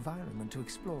new environment to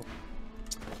explore.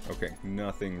 Okay,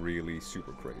 nothing really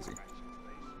super crazy.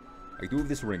 I do have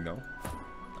this ring, though.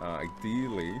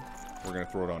 Ideally, we're going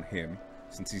to throw it on him,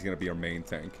 since he's going to be our main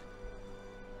tank.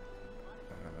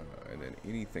 And then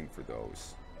anything for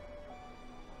those.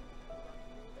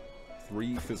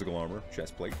 3 physical armor,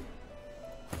 chest plate.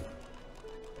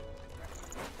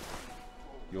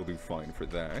 You'll do fine for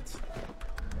that.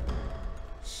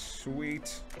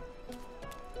 Sweet.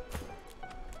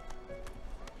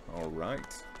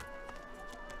 Alright.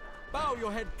 Bow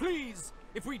your head, please!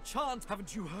 If we chant,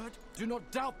 haven't you heard? Do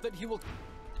not doubt that he will...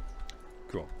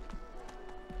 Cool.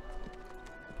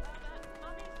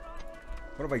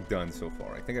 What have I done so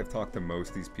far? I think I've talked to most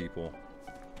of these people.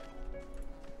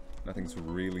 Nothing's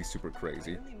really super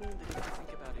crazy.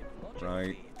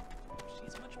 Right.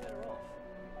 She's much better off.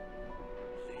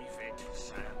 Leave it,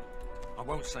 Sam. I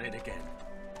won't say it again.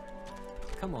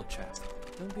 Come on, chap.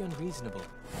 Don't be unreasonable.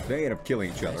 They end up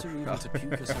killing each other. Better even to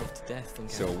puke yourself to death than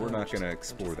So get we're not purged, going to don't you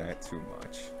explore think? that too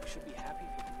much. You should be happy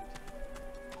for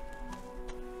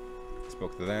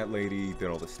Spoke to that lady,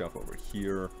 did all the stuff over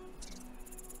here.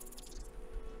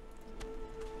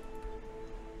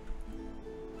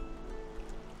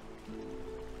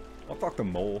 I'll talk to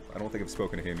Maol. I don't think I've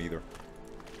spoken to him either.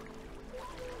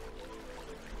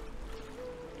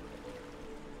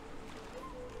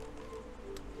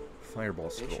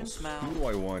 Fireball scrolls. Who do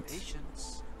I want?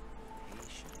 Patience.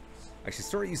 I should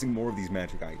start using more of these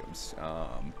magic items.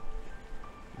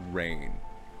 Rain.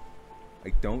 I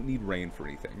don't need rain for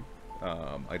anything.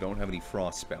 I don't have any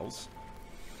frost spells.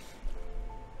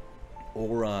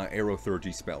 Or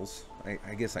aerothergy spells.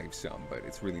 I guess I have some, but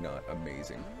it's really not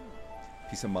amazing.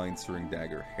 Piece of Mind, Stirring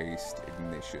Dagger, Haste,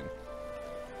 Ignition.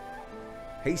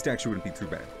 Haste actually wouldn't be too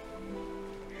bad.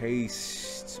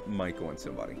 Haste might go on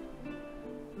somebody.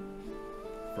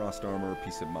 Frost Armor,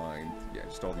 Piece of Mind. Yeah,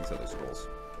 just all these other scrolls.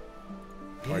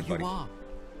 Here Alright, buddy. you are.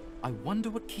 I wonder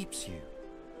what keeps you.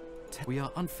 We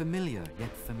are unfamiliar,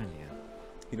 yet familiar.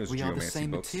 He knows we are the geomancy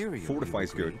same books. material.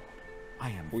 Fortify's you good. agree? I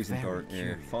am Poison very Dart, yeah.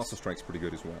 curious. Fossil Strike's pretty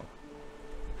good as well.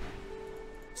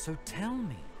 So tell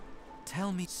me,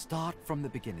 start from the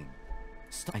beginning.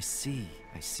 I see,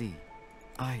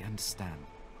 I understand.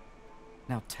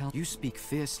 Now you speak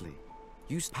fiercely.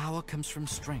 Power comes from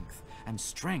strength, and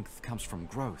strength comes from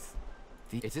growth.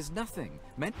 It is nothing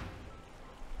meant.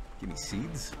 Give me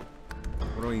seeds?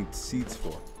 What do I need seeds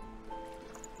for?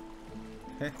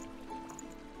 Heh.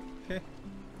 Heh.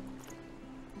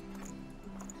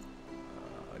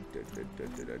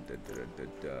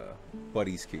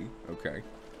 Buddy's key. Okay.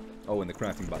 Oh, and the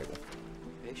crafting Bible.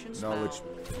 Patience. Knowledge.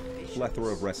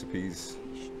 Plethora of recipes.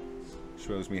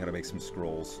 Shows me how to make some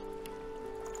scrolls.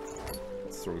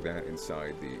 Let's throw that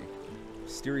inside the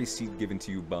mysterious seed given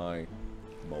to you by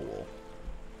Maol.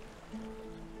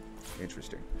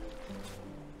 Interesting.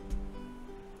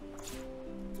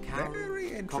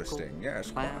 Very interesting.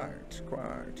 Yes,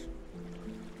 quite.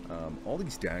 All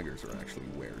these daggers are actually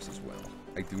wares as well.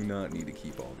 I do not need to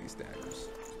keep all these daggers.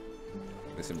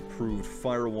 This improved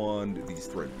fire wand, these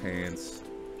thread pants,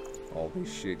 all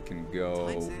this shit can go.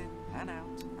 Time's in, and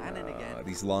out, and in again.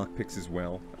 These lockpicks as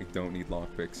well. I don't need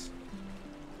lockpicks.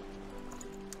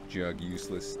 Jug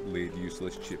useless, lid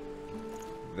useless, chip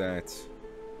that.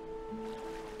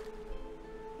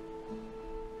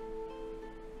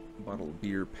 Bottle of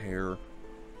beer, pear.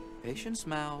 Patience,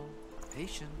 Maol.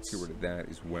 Patience. Get rid of that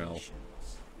as well.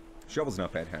 Shovel's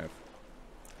not bad to have.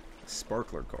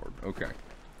 Sparkler card. Okay.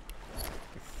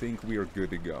 I think we are good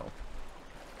to go.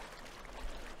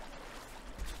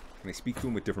 Can I speak to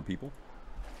him with different people?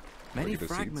 Many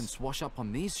fragments wash up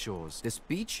on these shores. This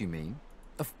beach, you mean?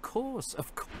 Of course,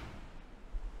 of course.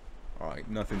 Alright,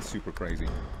 nothing super crazy.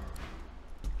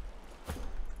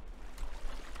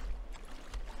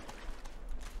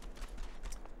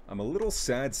 I'm a little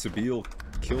sad Sebille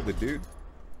killed the dude.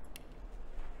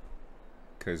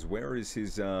 Because where is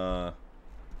his, I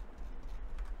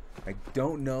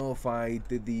don't know if I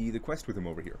did the quest with him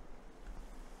over here.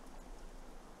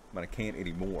 But I can't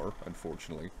anymore,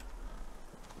 unfortunately.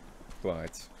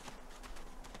 But...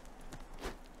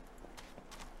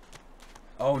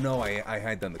 oh no, I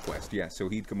had done the quest. Yeah, so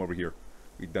he'd come over here.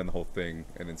 We'd done the whole thing.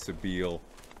 And then Sebille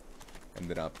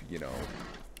ended up, you know,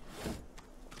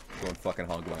 going fucking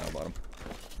hog wild on him.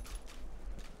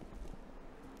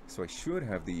 So I should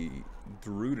have the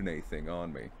Druidine thing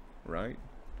on me, right?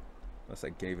 Unless I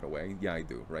gave it away. Yeah, I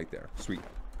do. Right there. Sweet.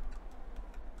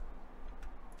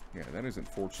 Yeah, that is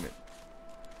unfortunate.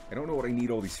 I don't know what I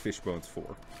need all these fish bones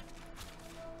for.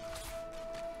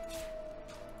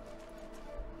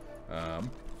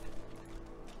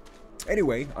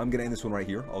 Anyway, I'm going to end this one right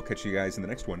here. I'll catch you guys in the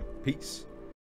next one. Peace.